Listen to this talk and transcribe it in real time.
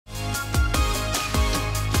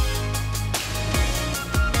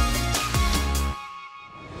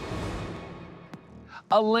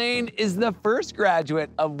Elaine is the first graduate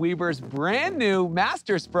of Weber's brand new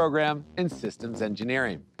master's program in systems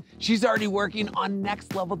engineering. She's already working on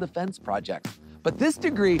next-level defense projects, but this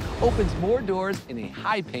degree opens more doors in a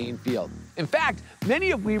high-paying field. In fact,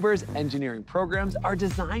 many of Weber's engineering programs are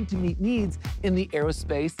designed to meet needs in the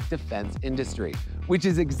aerospace defense industry, which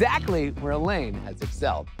is exactly where Elaine has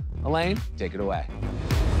excelled. Elaine, take it away.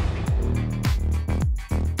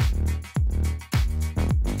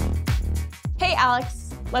 Hey,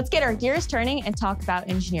 Alex, let's get our gears turning and talk about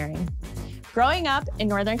engineering. Growing up in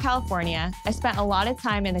Northern California, I spent a lot of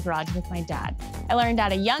time in the garage with my dad. I learned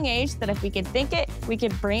at a young age that if we could think it, we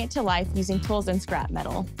could bring it to life using tools and scrap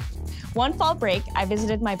metal. One fall break, I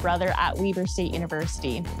visited my brother at Weber State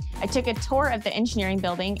University. I took a tour of the engineering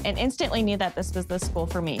building and instantly knew that this was the school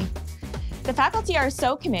for me. The faculty are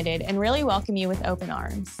so committed and really welcome you with open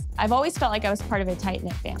arms. I've always felt like I was part of a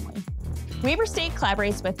tight-knit family. Weber State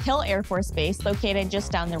collaborates with Hill Air Force Base, located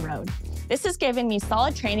just down the road. This has given me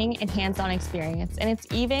solid training and hands-on experience, and it's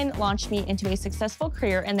even launched me into a successful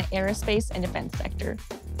career in the aerospace and defense sector.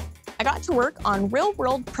 I got to work on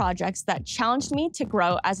real-world projects that challenged me to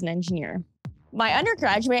grow as an engineer. My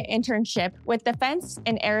undergraduate internship with defense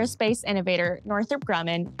and aerospace innovator Northrop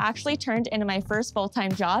Grumman actually turned into my first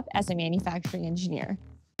full-time job as a manufacturing engineer.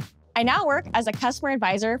 I now work as a customer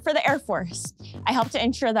advisor for the Air Force. I help to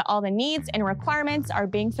ensure that all the needs and requirements are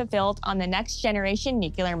being fulfilled on the next generation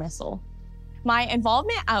nuclear missile. My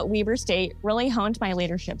involvement at Weber State really honed my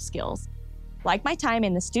leadership skills, like my time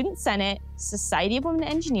in the Student Senate, Society of Women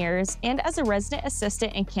Engineers, and as a resident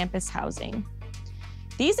assistant in campus housing.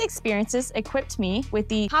 These experiences equipped me with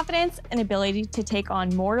the confidence and ability to take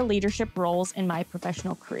on more leadership roles in my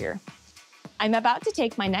professional career. I'm about to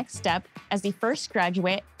take my next step as the first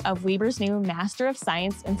graduate of Weber's new Master of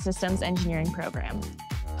Science in Systems Engineering program.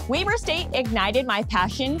 Weber State ignited my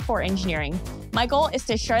passion for engineering. My goal is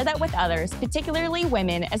to share that with others, particularly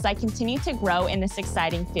women, as I continue to grow in this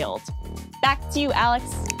exciting field. Back to you, Alex.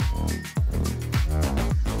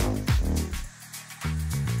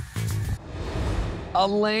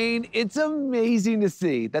 Elaine, it's amazing to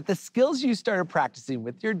see that the skills you started practicing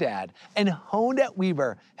with your dad and honed at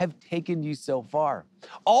Weber have taken you so far.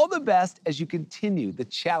 All the best as you continue the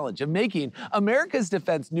challenge of making America's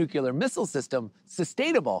defense nuclear missile system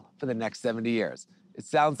sustainable for the next 70 years. It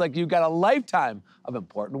sounds like you've got a lifetime of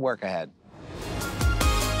important work ahead.